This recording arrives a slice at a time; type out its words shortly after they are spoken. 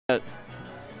that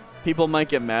people might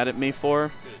get mad at me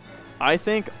for. I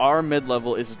think our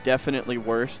mid-level is definitely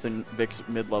worse than Vic's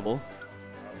mid-level.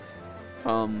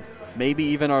 Maybe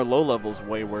even our low-level is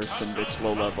way worse than Vic's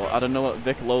low-level. I don't know what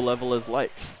Vic low-level is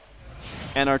like.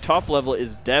 And our top-level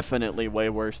is definitely way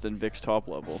worse than Vic's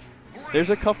top-level. There's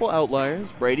a couple outliers.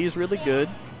 Brady's really good.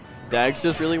 Dags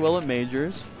does really well at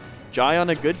majors. Jai on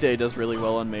a good day does really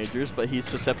well on majors, but he's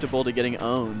susceptible to getting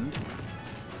owned.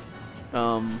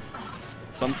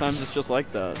 Sometimes it's just like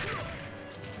that.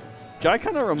 Jai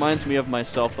kind of reminds me of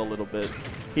myself a little bit.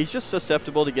 He's just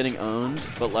susceptible to getting owned,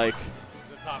 but like...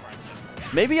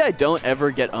 Maybe I don't ever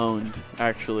get owned,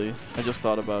 actually. I just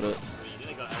thought about it.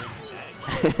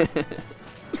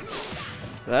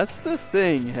 That's the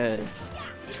thing, hey.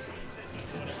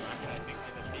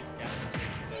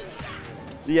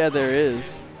 Yeah, there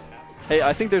is. Hey,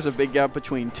 I think there's a big gap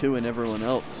between 2 and everyone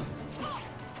else.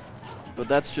 But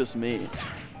that's just me.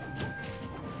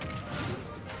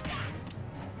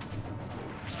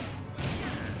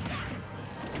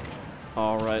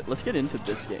 Alright, let's get into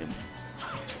this game.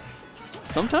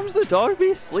 Sometimes the dog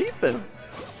be sleeping.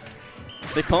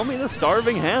 They call me the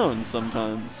starving hound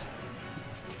sometimes.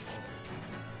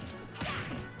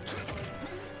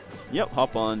 Yep,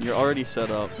 hop on. You're already set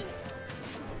up.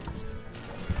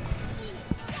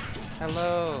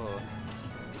 Hello.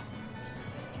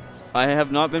 I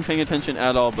have not been paying attention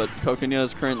at all, but Coconya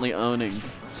is currently owning.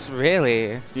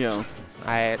 Really? Yeah.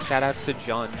 Alright, shout outs to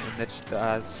John and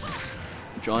the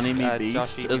Johnny Me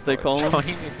Beast, as they call him.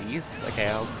 Johnny Me Beast? Okay,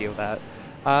 I'll steal that.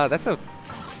 That's a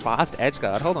fast edge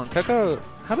guard. Hold on, Coco.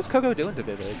 How is Coco doing to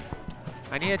Vivid?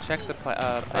 I need to check the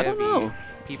I don't know.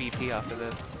 PvP after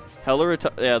this. Hella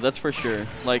yeah, that's for sure.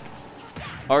 Like,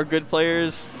 our good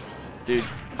players, dude,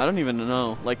 I don't even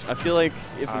know. Like, I feel like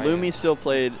if Lumi still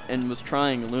played and was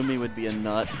trying, Lumi would be a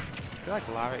nut. I feel like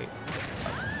Larry.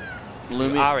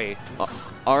 Lumi. Ari.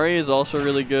 Ari is also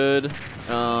really good.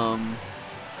 And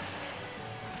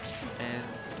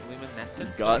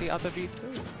Luminescence was the other V3.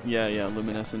 Yeah,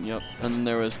 Luminescent, yep. And then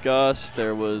there was Gus,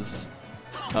 there was...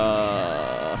 who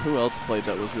else played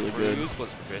that was really good? Cruz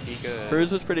was pretty good.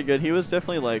 Cruz was pretty good. He was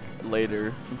definitely, like,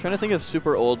 later. I'm trying to think of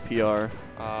super old PR.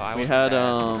 We had,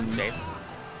 Jace.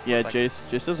 Yeah,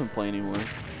 Jace doesn't play anymore.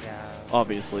 Yeah.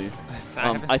 Obviously.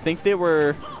 I think they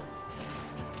were...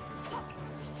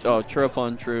 Oh,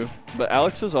 Chirapon, true. But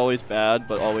Alex was always bad,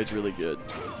 but always really good.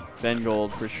 Ben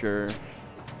Gold, for sure.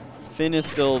 Finn is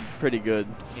still pretty good.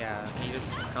 Yeah, he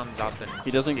just comes up and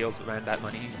steals around that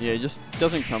money. Yeah, he just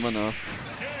doesn't come enough.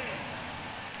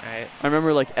 Alright. I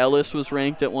remember, like, Ellis was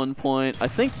ranked at one point. I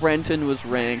think Brenton was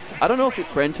ranked. I don't know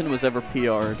if Brenton was ever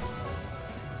PR'd.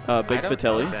 Big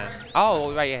Fatelli.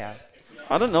 Oh, right, yeah.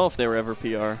 I don't know if they were ever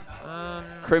PR.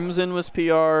 Crimson was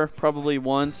PR probably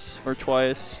once or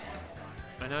twice.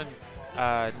 I know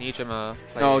Nijima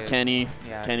played. Oh, Kenny.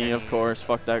 Yeah, Kenny, of course.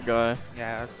 Fuck that guy.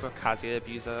 Yeah, that's a Kazuya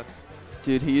abuser.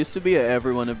 Dude, he used to be an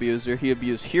everyone abuser. He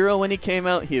abused Hero when he came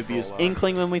out. He abused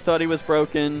Inkling when we thought he was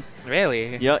broken.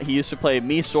 Really? Yeah, he used to play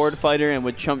me Sword Fighter and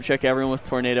would chump check everyone with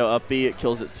Tornado up B. It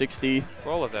kills at 60.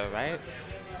 Brawler though, right?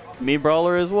 Me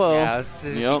Brawler as well. Yeah,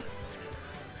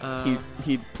 yep.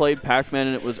 He played Pac-Man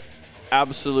and it was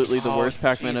absolutely the worst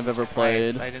Pac-Man I've ever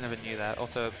played. I never knew that.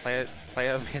 Also, player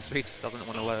history just doesn't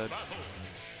want to load.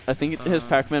 I think his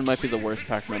Pac-Man might be the worst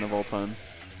Pac-Man of all time.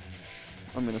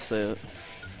 I'm gonna say it.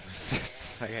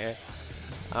 Okay.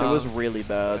 It was really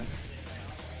bad.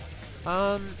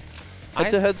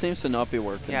 Head-to-head seems to not be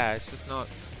working. Yeah, it's just not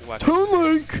working. Toon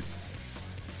Link!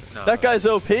 No. That guy's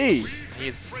OP!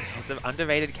 He's an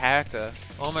underrated character.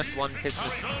 Almost won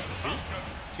Christmas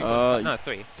 2? No,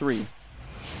 3. 3.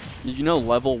 Did you know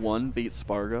level 1 beat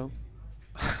Spargo?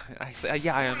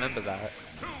 Yeah, I remember that.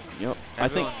 Yep.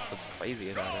 Everyone was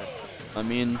crazy about it. I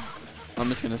mean, I'm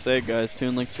just going to say it, guys.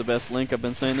 Toon Link's the best Link. I've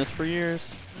been saying this for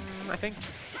years. I think...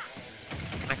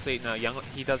 Actually, no,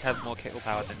 he does have more kill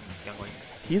power than Young Link.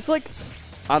 He's like...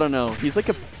 I don't know. He's like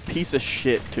a piece of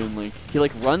shit, Toon Link. He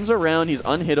like runs around. He's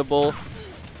unhittable.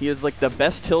 He has like the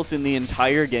best tilts in the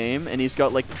entire game. And he's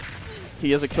got like...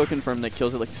 He has a kill confirm that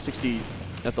kills at like 60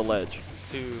 at the ledge.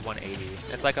 To 180.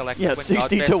 It's like electric. Yeah,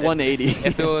 60 to 180.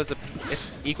 If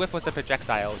Egwith was a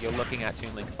projectile, you're looking at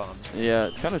Toon Link farm. Yeah,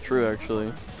 it's kind of true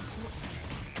actually.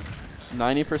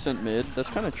 90% mid. That's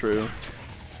kind of true.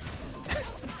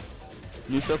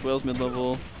 New South Wales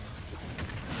mid-level.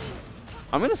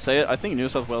 I'm gonna say it. I think New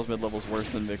South Wales mid-level is worse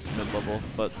than Vic's mid-level,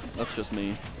 but that's just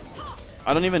me.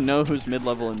 I don't even know who's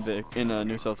mid-level in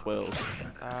New South Wales.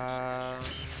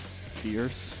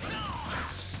 Fierce.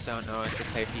 Don't know, it's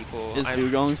just say people. Is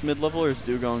Dugong's mid-level or is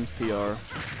Dugong's PR?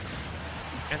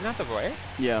 Isn't that the Roy?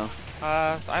 Yeah.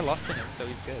 I lost to him, so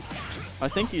he's good. I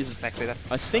think he's. Actually,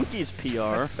 that's. I think he's PR.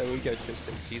 That's so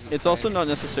egotistic. Jesus It's Christ. also not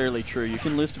necessarily true. You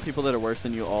can lose to people that are worse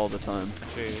than you all the time.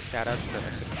 True. Shoutouts to.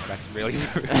 Actually, that's really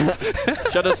rude.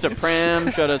 Shoutouts to Pram.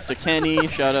 Shoutouts to Kenny.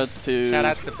 Shoutouts to.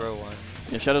 Shoutouts to Bro One.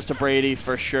 Yeah, shoutouts to Brady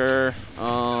for sure.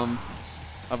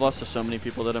 I've lost to so many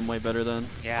people that I'm way better than.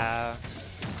 Yeah.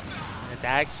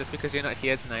 Dags, just because you're not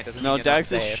here tonight doesn't mean No, you're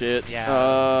Dags not is safe. shit.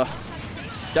 Yeah.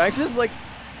 Dags is like,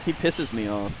 he pisses me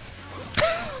off.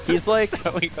 He's like,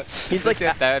 he's like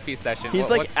your therapy session. He's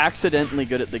like accidentally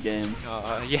good at the game.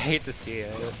 Oh, you hate to see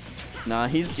it. Nah,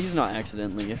 he's not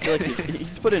accidentally. I feel like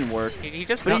he's put in work. He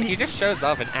just shows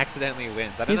up and accidentally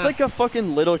wins. I don't he's know. like a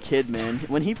fucking little kid, man.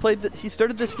 When he played, he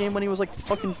started this game when he was like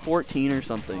fucking 14 or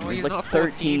something. Oh, Or he's like not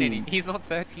 13. He's not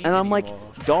 13 And I'm anymore.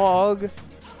 like, dog,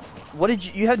 what did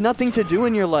you had nothing to do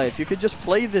in your life. You could just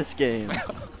play this game.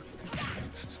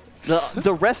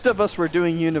 The rest of us were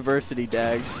doing university,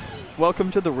 Dags.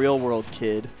 Welcome to the real world,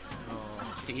 kid.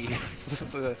 Oh, jeez. This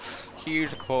is a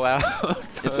huge call out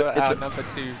It's for a- our number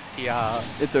 2's PR.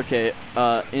 It's okay.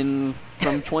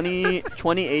 From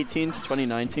 2018 to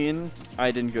 2019,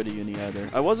 I didn't go to uni either.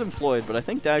 I was employed, but I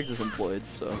think Dags is employed,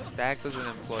 so Dags is an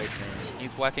employed man.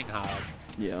 He's working hard.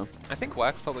 yeah. I think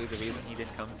work's probably the reason he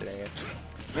didn't come today.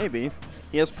 Maybe.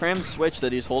 He has Pram's Switch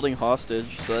that he's holding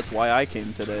hostage, so that's why I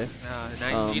came today.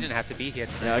 No, you didn't have to be here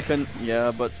tonight. Yeah, I couldn't.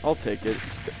 Yeah, but I'll take it.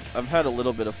 I've had a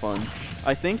little bit of fun.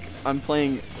 I think I'm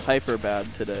playing hyper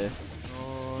bad today,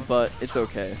 Oh. but it's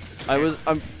okay.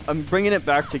 I'm bringing it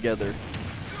back together.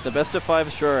 The best of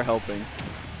 5 sure are helping.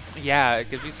 Yeah, it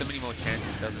gives you so many more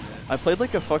chances, doesn't it? I played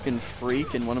like a fucking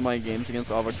freak in one of my games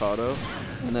against Avocado,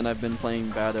 and then I've been playing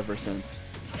bad ever since.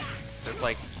 So it's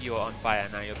like you're on fire,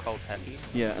 now you're cold turkey.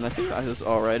 Yeah, and I think I was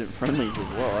alright at friendlies as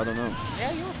well. I don't know.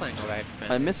 Yeah, you were playing alright.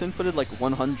 I misinputted like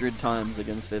 100 times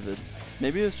against Vivid.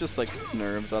 Maybe it's just like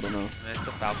nerves. I don't know. It's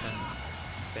the Falcon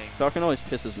thing. Falcon always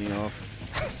pisses me off.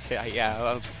 Yeah,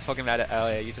 I was talking about it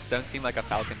earlier. You just don't seem like a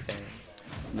Falcon fan.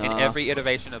 Nah. In every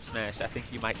iteration of Smash, I think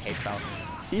you might hate Falcon.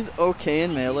 He's okay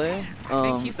in Melee. I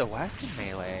think he's the worst in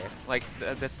Melee. Like,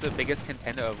 that's the biggest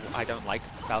contender of I don't like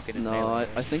Falcon in No, Melee.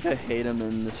 I think I hate him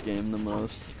in this game the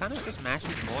most. He kind of just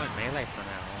mashes more in Melee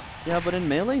somehow. Yeah, but in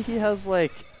Melee he has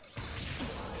like...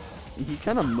 He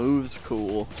kind of moves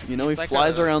cool. You know, He's he like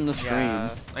flies around the screen.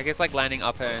 Yeah, I guess like landing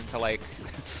up air into like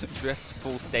drift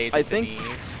full stage I into think me.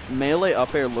 Melee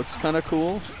up air looks kind of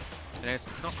cool. And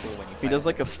it's not cool when you He play does it.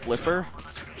 like a flipper.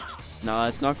 Nah,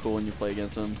 it's not cool when you play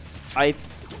against him. I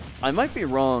might be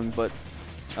wrong, but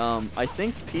I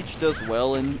think Peach does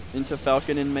well into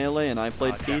Falcon in Melee, and I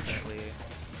played Peach. Definitely.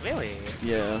 Really?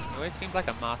 Yeah. He always seemed like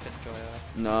a Marth enjoyer.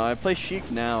 No, I play Sheik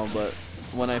now, but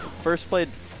when I first played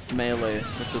Melee,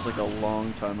 which was like a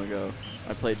long time ago,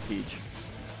 I played Peach.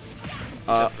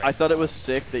 I thought it was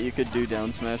sick that you could do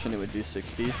down smash and it would do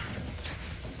 60.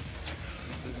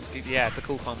 Yeah, it's a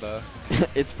cool combo.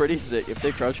 It's pretty sick. If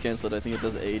they crouch cancel it, I think it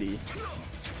does 80.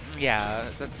 Yeah,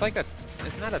 that's like a...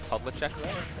 Isn't that a toddler check though?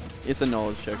 It's a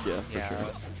knowledge check, yeah,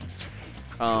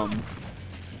 for sure.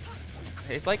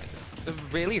 It like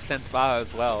really sends far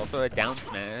as well for a down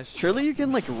smash. Surely you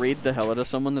can like read the hell out of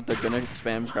someone that they're gonna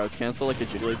spam crouch cancel like a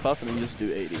Jigglypuff and then just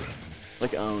do 80.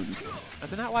 Like owned.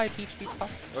 Isn't that why Peach beats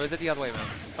Puff? Or is it the other way around?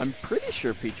 I'm pretty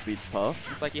sure Peach beats Puff.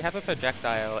 It's like you have a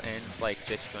projectile and like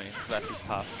disjoints versus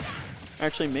Puff.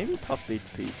 Actually, maybe Puff beats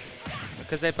Peach.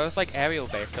 Because they're both like aerial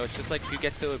based, so it's just like who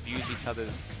gets to abuse each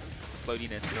other's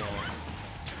floatiness more.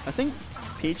 I think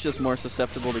Peach is more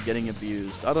susceptible to getting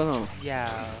abused. I don't know.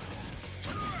 Yeah.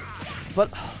 But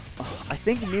I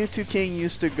think Mewtwo King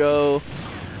used to go...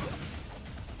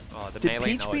 Oh, the Did melee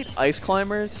Peach knowledge. beat Ice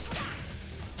Climbers?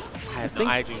 I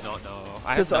do not know.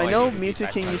 Because I know Mewtwo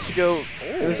King used to go...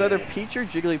 It was either Peach or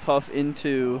Jigglypuff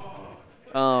into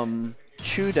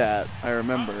Chudat, I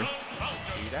remember.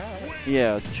 Chudat?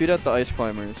 Yeah, Chudat the Ice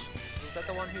Climbers. Is that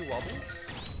the one who wobbles?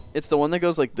 It's the one that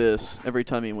goes like this every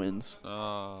time he wins.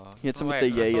 Oh. He hits him with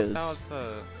wait, the I thought yayas. that was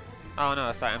the... Oh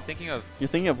no, sorry, I'm thinking of... You're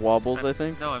thinking of Wobbles, I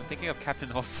think? No, I'm thinking of Captain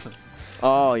Awesome.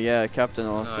 Oh, yeah, Captain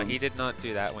Awesome. No, he did not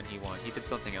do that when he won. He did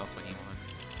something else when he won.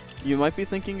 You might be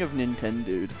thinking of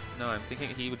Nintendude. No, I'm thinking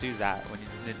he would do that when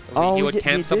Oh, he would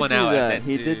camp did someone do out that. and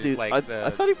then he did do. like I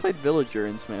thought he played Villager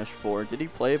in Smash 4. Did he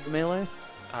play Melee?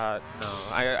 No,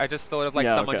 I just thought of like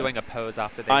Yeah, someone okay. doing a pose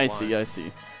after they I won. see, I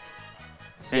see.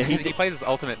 And Yeah, he plays his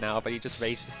ultimate now, but he just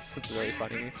rages. It's very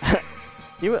funny.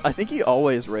 I think he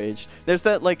always raged. There's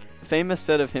that like famous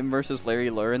set of him versus Larry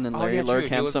Lurr, and then Larry yeah, Lurr true.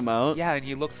 camps him out. Yeah, and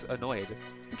he looks annoyed.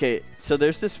 Okay, so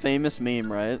there's this famous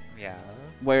meme, right? Yeah.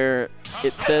 Where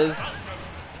it says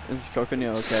Is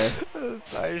Coconya okay?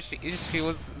 So she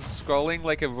was scrolling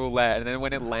like a roulette, and then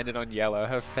when it landed on yellow,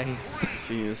 her face.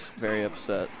 She is very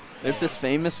upset. There's this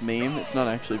famous meme. It's not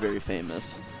actually very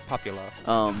famous. Popular.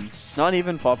 Not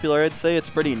even popular, I'd say. It's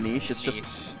pretty niche. It's Niche.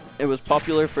 just, it was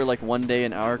popular for like one day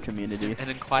in our community. And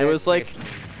then quiet.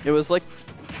 It was like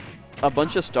a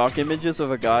bunch of stock images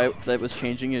of a guy that was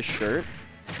changing his shirt.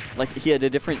 Like he had a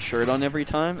different shirt on every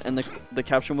time, and the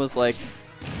caption was like,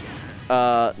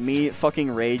 me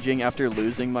fucking raging after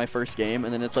losing my first game,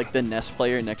 and then it's like the NES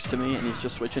player next to me, and he's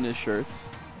just switching his shirts.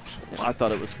 I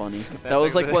thought it was funny. That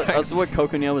was like that's what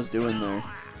Coconya was doing there.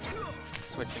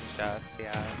 Switching shots,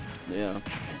 yeah. Yeah.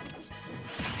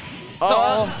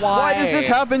 Oh, why does this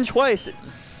happen twice?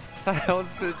 That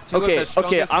was the two of the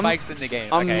strongest spikes in the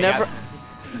game. I'm okay, never.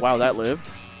 Yeah. Wow, that lived.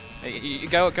 You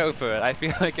go for it. I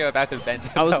feel like you're about to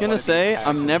vent. I was gonna say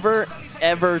I'm never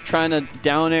ever trying to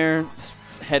down air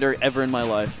header ever in my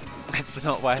life. It's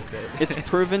not worth it. It's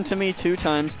proven to me 2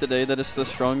 times today that it's the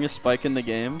strongest spike in the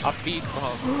game. Upbeat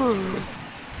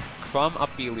Crom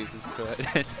up B loses to it,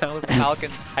 and now it's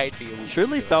Falcon side B loses.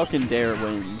 Surely to Falcon Dare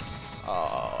wins.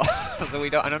 Oh,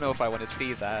 I don't know if I want to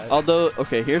see that. Although,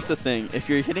 okay, here's the thing: if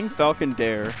you're hitting Falcon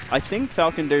Dare, I think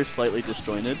Falcon Dare is slightly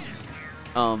disjointed.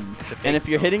 And if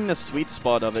you're hitting the sweet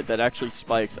spot of it that actually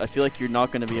spikes, I feel like you're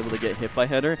not going to be able to get hit by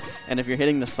header. And if you're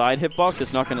hitting the side hitbox,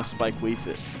 it's not going to spike Wii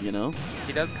Fit, you know?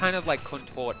 He does kind of like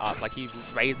contort up, like he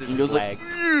raises He his goes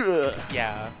legs. Like,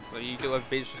 yeah, so you do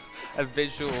a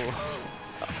visual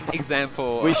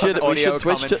example. we should switch to,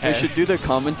 we commentary. should do the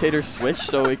commentator switch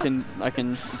so I can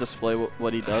display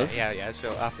what he does. Yeah,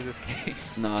 sure. After this game.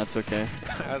 No, it's okay.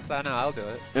 So, no, I'll do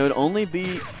it. It would only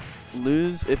be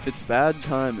lose if it's bad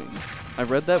timing. I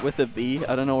read that with a B.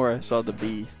 I don't know where I saw the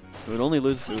B. It would only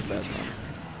lose if it was bad timing.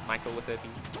 Michael with a B.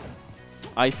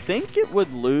 I think it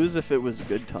would lose if it was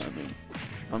good timing.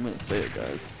 I'm going to say it,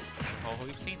 guys. Oh,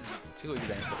 we've seen 2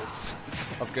 examples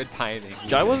of good timing.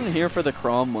 Jai wasn't here for the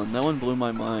Crom one. That one blew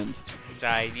my mind.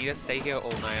 Jai, you need to stay here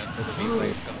all night until the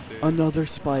replays come through. Another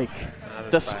spike.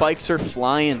 The spikes are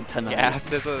flying tonight.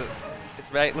 Yes, it's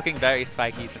looking very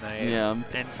spiky tonight. Yeah.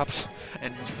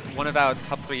 And one of our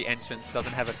top 3 entrants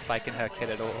doesn't have a spike in her kit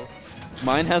at all.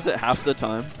 Mine has it half the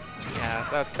time. Yeah,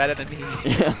 so it's better than me.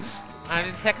 Yeah. I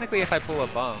mean, technically, if I pull a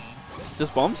bomb. Does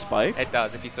bomb spike? It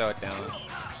does, if you throw it down.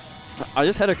 I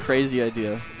just had a crazy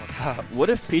idea. What's up?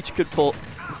 What if Peach could pull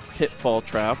Pitfall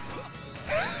Trap,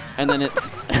 and then it...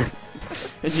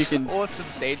 and you can... Awesome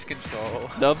stage control.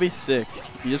 That would be sick.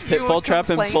 You just Pitfall Trap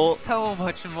and pull... so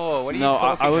much more. What are no, you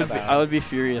talking about? I would be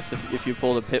furious if you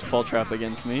pulled a Pitfall Trap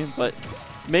against me, but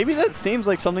maybe that seems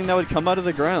like something that would come out of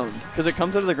the ground, because it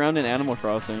comes out of the ground in Animal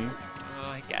Crossing.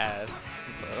 Oh, I guess.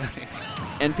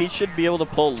 And Peach should be able to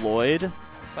pull Lloyd,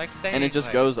 It's like saying, and it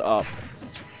just goes up,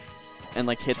 and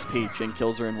like hits Peach and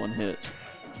kills her in one hit.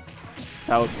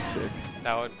 That would be sick.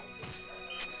 That would...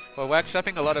 We're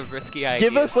workshopping a lot of risky ideas.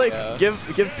 Give us like, here.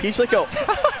 give Peach like a...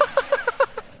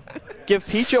 Give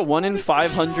Peach a 1 in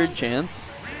 500 chance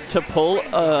to pull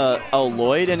a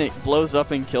Lloyd and it blows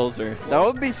up and kills her. That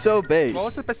would be so big. What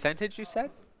was the percentage you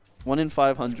said? 1 in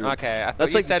 500. Okay, I thought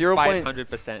That's you like said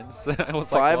 0.500. I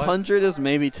was like, 500 is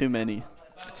maybe too many.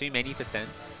 Too many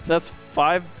percents. That's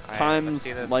 5 Alright, times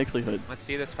likelihood. Let's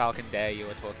see this Falcon Dare you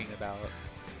were talking about.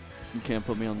 You can't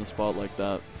put me on the spot like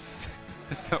that.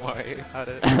 Don't worry about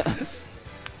it.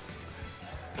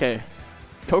 Okay,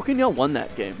 Coconya won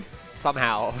that game.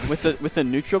 Somehow. With the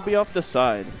neutral B off the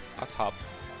side. Up top.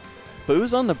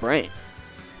 Booze on the brain.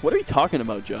 What are you talking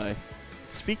about, Jai?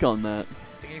 Speak on that.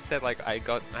 I think he said like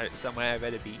somewhere I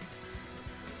better be.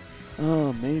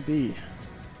 Oh, maybe.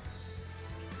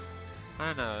 I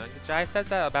don't know. Jai says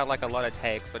that about like a lot of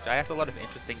takes, but Jai has a lot of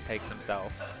interesting takes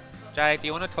himself. Jai, do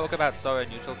you want to talk about Sora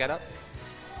neutral getup?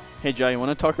 Hey, Jai, you want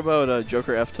to talk about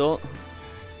Joker F-tilt?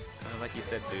 Sounded like you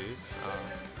said booze.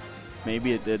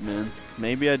 Maybe it did, man.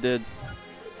 Maybe I did.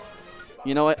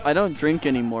 You know, I don't drink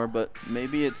anymore, but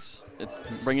maybe it's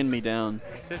bringing me down.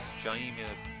 Is this Johnny me?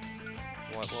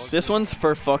 What was this it? one's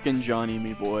for fucking Johnny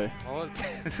Me Boy. What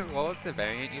was the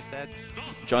variant you said?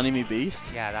 Johnny Me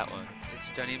Beast? Yeah, that one. It's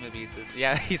Johnny Me Beast.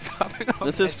 Yeah, he's popping up.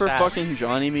 This is for fucking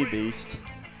Johnny Me Beast.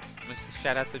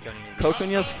 Shout out to Johnny Me Beast.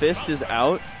 Coconya's fist is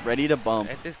out, ready to bump.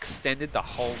 It extended the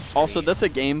whole screen. Also, that's a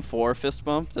game 4 fist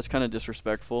bump. That's kind of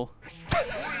disrespectful.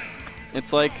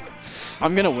 It's like,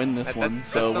 I'm going to win this one,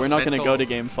 so we're not going to go to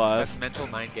game 5. That's mental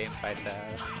mind games right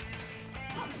there.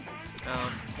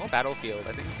 Small battlefield.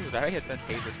 I think this is very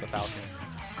advantageous for Falcon.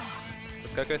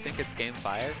 Does Coco think it's game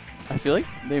 5? I feel like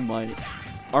they might.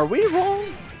 Are we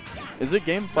wrong? Is it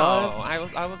game 5? No,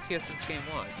 I was here since game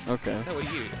 1. Okay. So were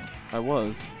you. I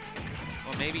was.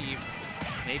 Well, maybe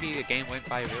maybe the game went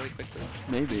by really quickly.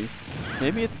 Maybe.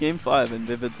 Maybe it's game 5 and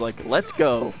Vivid's like, let's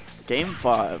go. Game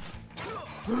 5.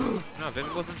 No,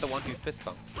 Vivid wasn't the one who fist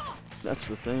bumps. That's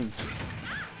the thing.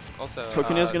 Also,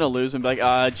 Coconya's gonna lose and be like,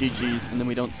 GG's, and then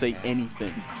we don't say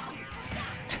anything.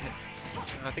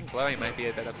 I think Blowy might be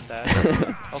a bit upset.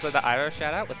 Also, the Iroh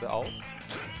shout out with the ults.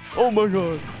 Oh my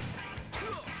god.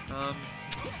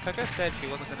 Coco said she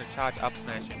wasn't going to charge up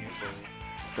smash in neutral.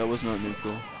 That was not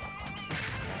neutral.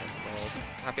 So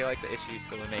I feel like the issue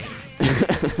still remains.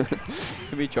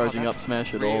 Could be charging up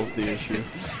smash at all is the issue.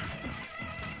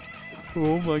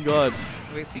 Oh my god.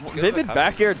 Vivid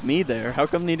back aired me there. How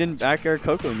come he didn't back air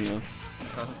Coconya?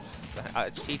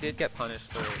 She did get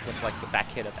punished with like the back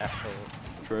hit of F tilt.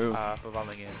 True. For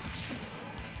rolling in.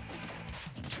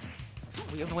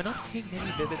 We're not seeing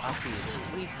many Vivid upbees. That's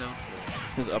what he's known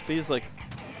for. His uppie is like,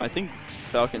 I think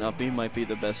Falcon uppie might be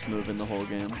the best move in the whole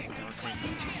game. I don't think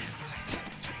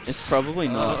it's probably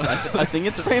not. I think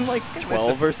it's frame like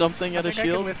 12 or something at a shield.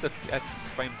 I can list it's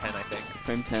frame 10, I think.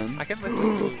 Frame 10? I can list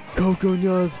the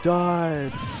Coconya's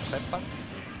died.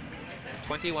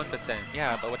 21%.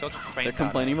 Yeah, but we're talking frame. They're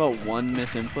complaining about one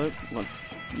misinput. Look,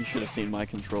 you should have seen my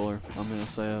controller. I'm gonna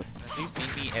say it. Have you seen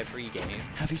me every game?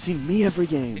 Have you seen me every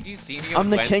game? Did you see me I'm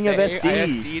the king of SD. I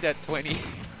SD'd at 20.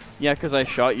 Yeah, because I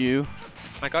shot you.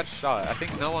 I got shot. I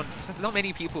think not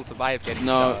many people survived getting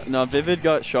shot. No, Vivid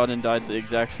got shot and died the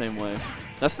exact same way.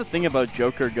 That's the thing about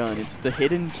Joker gun. It's the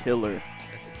hidden killer.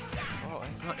 It's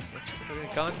not.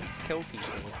 Guns kill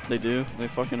people. They do. They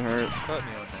fucking hurt. Quote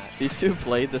me on that. These two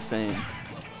play the same.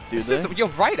 Do they? You're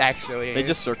right, actually. They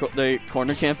just they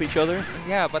corner camp each other.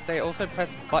 Yeah, but they also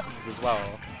press buttons as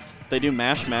well. They do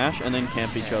mash and then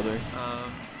camp each other.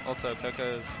 Also,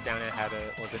 Coco's down air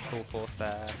was in full force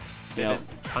there. Yeah.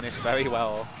 Punished very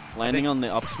well. Landing on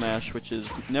the up smash, which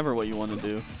is never what you want to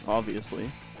do, obviously.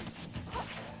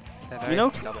 They're very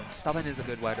stubborn. Stubborn is a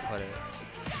good way to put it.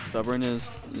 Stubborn is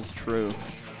true.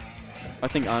 I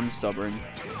think I'm stubborn.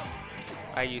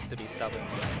 I used to be stubborn,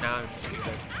 but now I'm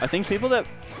stupid. I think people that...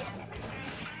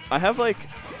 I have, like,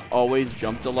 always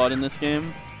jumped a lot in this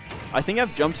game. I think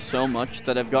I've jumped so much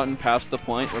that I've gotten past the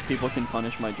point where people can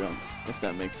punish my jumps, if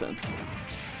that makes sense.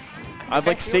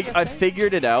 I've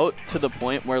figured it out to the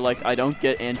point where, like, I don't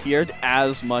get anti-aired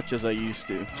as much as I used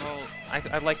to. Well,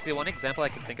 I like the one example I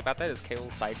can think about that is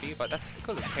Kale's side B, but that's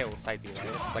because it's Kale's side B, right?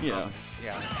 It's like yeah.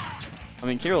 I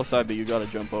mean, Kirill side B, you gotta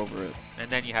jump over it. And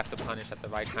then you have to punish at the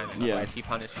right time, otherwise he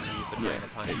punishes you for trying to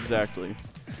punish. Exactly.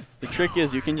 The trick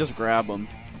is you can just grab him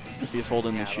if he's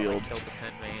holding the shield. Like, kill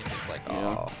percent range. It's like,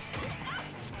 oh.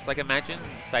 It's like, imagine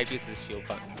side B is the shield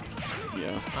button.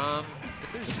 Yeah.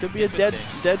 This could be a dead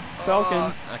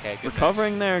Falcon. Okay, good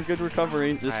recovering there, good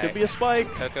recovery. This could be a spike.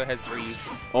 Coco has breathed.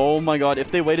 Oh my god,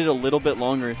 if they waited a little bit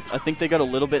longer, I think they got a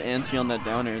little bit antsy on that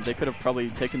downer. They could have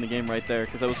probably taken the game right there,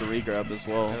 because that was a regrab as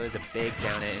well. That was a big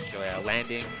down air enjoyer.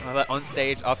 Landing on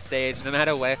stage, off stage, no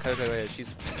matter where Coco is,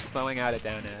 she's throwing out a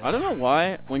down air. I don't know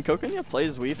why. When Coconya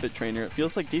plays Wii Fit Trainer, it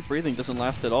feels like deep breathing doesn't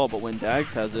last at all, but when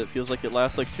Dags has it, it feels like it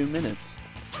lasts like 2 minutes.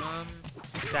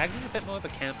 Dags is a bit more of a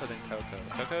camper than Coco.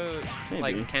 Coco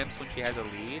like camps when she has a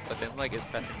lead, but then like is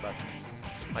pressing buttons.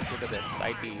 Like look at this,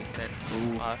 side B. Then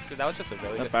that was just a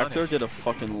really good back throw did a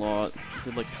fucking lot.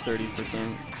 Did like 30%.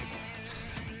 Can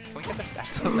we get the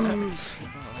stats on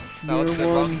that? That was the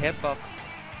wrong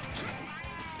hitbox.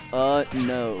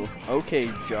 No. Okay,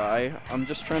 Jai. I'm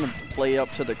just trying to play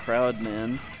up to the crowd,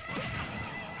 man.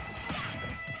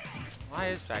 Why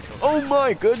is Jai so Oh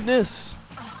my goodness!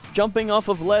 Jumping off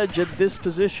of ledge at this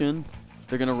position.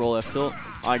 They're gonna roll F tilt.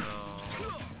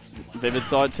 Vivid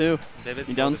saw it too.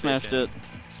 He down smashed it.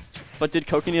 But did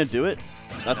Coconya do it?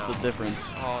 That's the difference.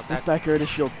 That's back air to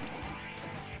shield.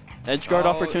 Edge guard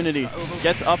opportunity.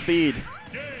 Gets up bead.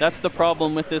 That's the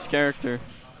problem with this character.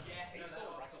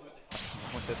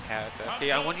 With this character.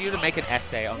 Okay, I want you to make an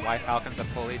essay on why Falcon's a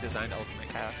poorly designed ultimate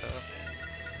character.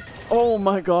 Oh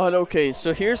my god, okay,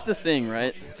 so here's the thing,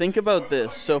 right? Think about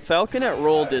this. So Falcon at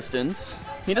roll distance,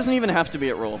 he doesn't even have to be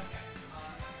at roll.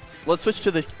 Let's switch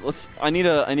to the I need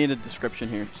a description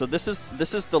here. So this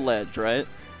is the ledge, right?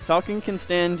 Falcon can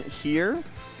stand here.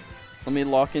 Let me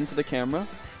lock into the camera.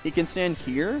 He can stand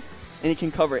here and he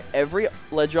can cover every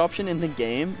ledge option in the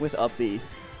game with up B.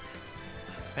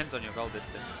 Depends on your roll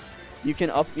distance. You can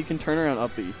turn around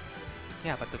up B.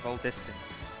 Yeah, but the roll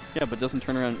distance. Yeah, but doesn't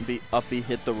turn around up B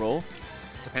hit the roll?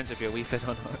 Depends if you're Wii Fit or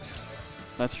not.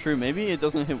 That's true. Maybe it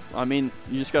doesn't hit. I mean,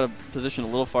 you just got to position a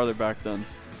little farther back then.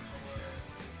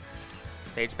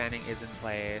 Stage banning is in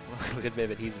play. Look at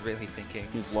Vivid. He's really thinking.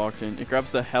 He's locked in. It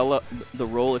grabs the hell up the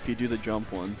roll if you do the jump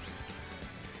one.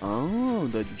 Oh,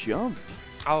 the jump.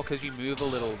 Oh, because you move a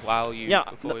little while you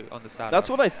on the start. That's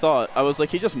what I thought. I was like,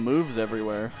 he just moves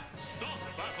everywhere.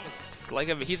 It's like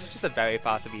he's just a very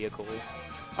fast vehicle.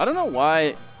 I don't know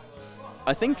why.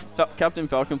 I think Captain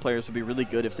Falcon players would be really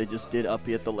good if they just did up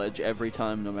B at the ledge every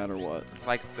time, no matter what.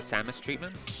 Like the Samus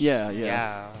treatment? Yeah.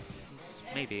 Yeah,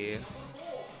 maybe.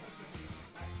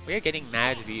 We are getting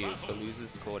mad views for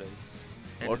Losers Quarters.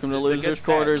 And welcome to Losers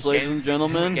Quarters, ladies and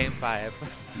gentlemen. Game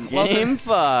 5. Game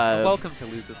 5. Welcome to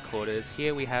Losers Quarters.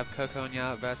 Here we have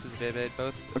Coconya versus Vivid,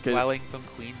 both dwelling from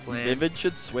Queensland. Vivid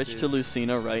should switch to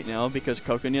Lucina right now because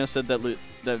Coconya said that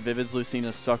that Vivid's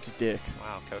Lucina sucks dick.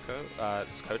 Wow, Coco.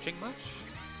 Is coaching much?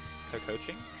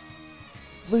 Co-coaching?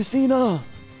 Lucina!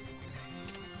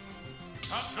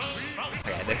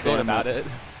 Yeah, they thought about it.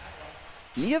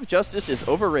 Knee of Justice is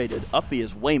overrated. Uppy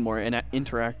is way more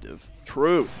interactive.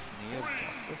 True. Knee of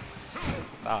Justice?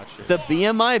 Oh, true. The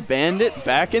BMI Bandit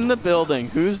back in the building.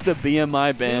 Who's the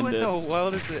BMI Bandit? Who in the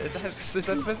world is it? Is that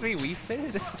supposed to be Wii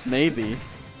Fit? Maybe.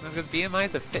 No, because BMI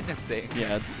is a fitness thing.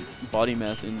 Yeah, it's body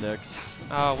mass index.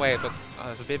 Oh, wait, but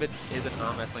so Vivid is an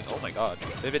arm wrestling. Oh my god.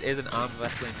 Vivid is an arm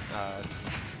wrestling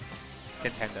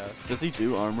contender. Does he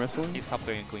do arm wrestling? He's top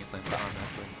 3 in Queensland for arm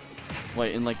wrestling.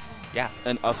 Wait, in like yeah,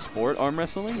 a sport arm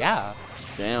wrestling? Yeah.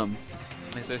 Damn.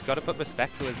 He's got to put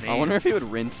respect to his name. I wonder if he would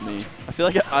rinse me. I feel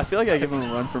like I give him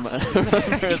a run for my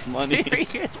his money.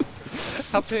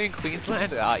 Serious? Top 2 in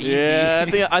Queensland? Easy. Yeah,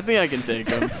 I think I can take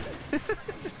him.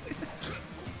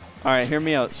 All right, hear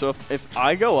me out. So if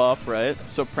I go up, right?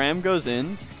 So Pram goes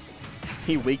in,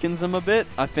 he weakens him a bit.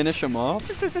 I finish him off.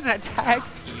 This isn't a tag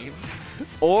team.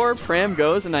 Or Pram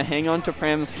goes and I hang on to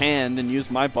Pram's hand and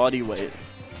use my body weight.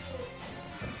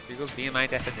 Google's BMI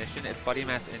definition, it's body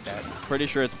mass index. Pretty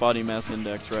sure it's body mass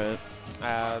index, right?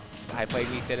 I played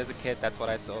Wii Fit as a kid, that's what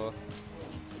I saw.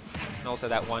 And also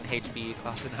that 1 HB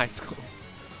class in high school.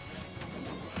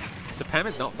 So Pram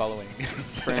is not following.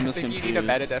 So Pram is I think confused. you need a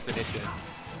better definition.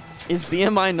 Is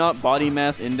BMI not body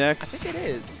mass index? I think it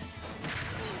is.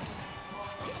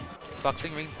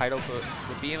 Boxing ring title for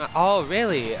the BMI. Oh,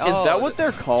 really? Is that what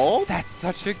they're called? That's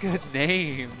such a good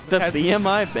name. The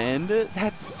BMI Bandit?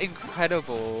 That's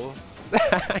incredible.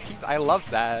 I love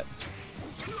that.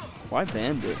 Why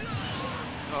Bandit?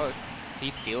 Oh,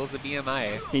 he steals the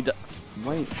BMI.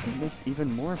 Wait, it makes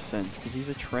even more sense because he's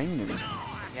a trainer.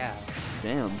 Yeah.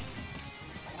 Damn.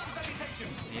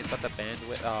 He's got the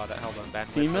bandwidth. Oh, that held on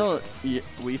bandwidth. Female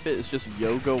Wii Fit is just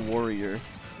Yoga Warrior.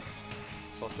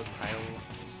 Also title.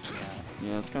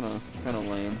 Yeah, it's kind of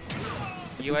lame.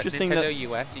 It's interesting Nintendo that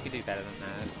US, you can do better than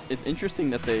that. It's interesting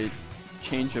that they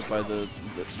change it by the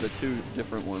two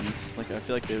different ones. Like I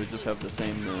feel like they would just have the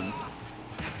same name.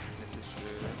 This is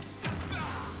true.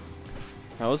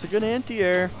 That was a good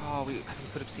anti-air. Oh, we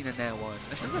could have seen a Nair 1.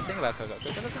 This is the thing about Coco.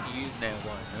 Coco doesn't use Nair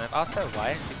 1, and I've asked her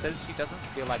why, and she says she doesn't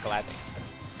feel like labbing.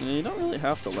 Yeah, you don't really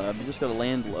have to lab, you just gotta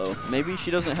land low. Maybe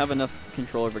she doesn't have enough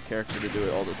control over character to do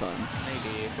it all the time.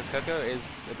 Maybe, because Coco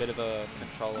is a bit of a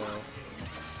controller.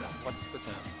 What's the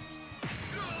term?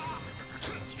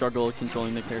 Struggle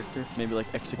controlling the character? Maybe like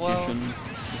execution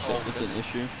is an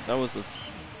issue. That was a...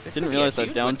 Didn't realize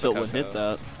that down tilt would hit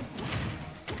that.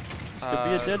 This could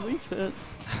be a dead Wii Fit.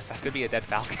 That could be a dead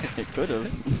Falcon. It could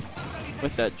have.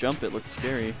 With that jump, it looked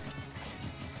scary.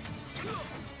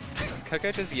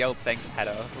 Coco just yelled thanks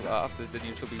header after the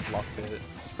neutral B blocked it.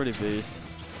 It's pretty beast.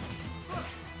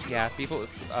 Yeah,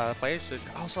 players should...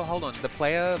 Also, hold on. The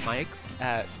player mics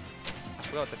at... I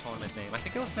forgot the tournament name. I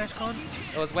think it was SmashCon.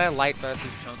 It was where Light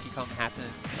versus Chunky Kong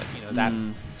happens. Like, you know, that...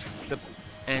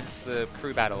 And the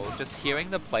crew battle. Just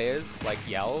hearing the players, like,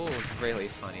 yell was really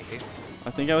funny. I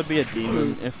think I would be a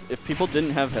demon. If people didn't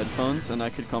have headphones and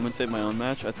I could commentate my own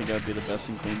match, I think I would be the best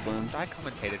in Queensland. I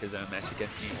commentated his own match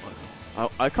against me once.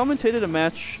 I commentated a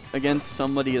match against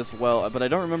somebody as well, but I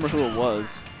don't remember who it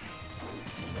was.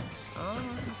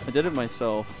 I did it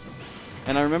myself.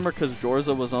 And I remember because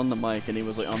Jorza was on the mic and he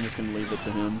was like, I'm just going to leave it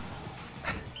to him.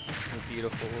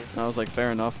 Beautiful. And I was like,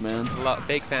 fair enough, man.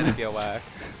 Big fan of your work.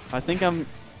 I think I'm...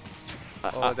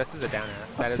 this is a downer.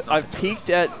 That is not I've peaked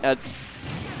at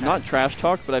not trash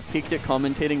talk, but I've peaked at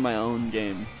commentating my own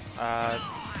game. Meme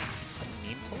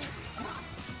talk?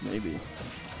 Maybe.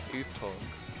 Goof talk.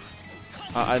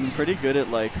 I'm pretty good at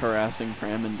like harassing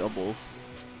Pram in doubles.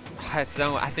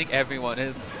 So I think everyone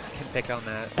can pick on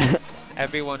that.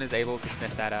 Everyone is able to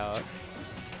sniff that out.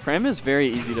 Pram is very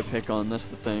easy to pick on, that's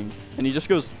the thing. And he just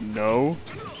goes, no.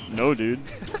 No, dude.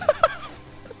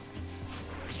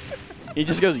 He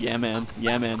just goes, yeah, man.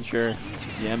 Yeah, man, sure.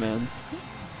 Yeah, man.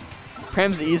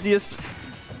 Pram's easiest.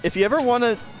 If you ever want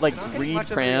to, like, read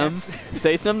Pram,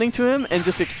 say something to him, and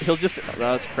he'll just,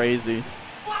 that's crazy.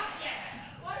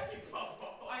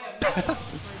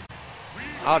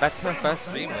 Oh, that's her first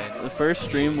stream win. The first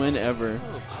stream win ever.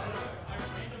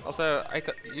 Also,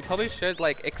 you probably should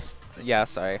like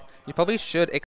you probably should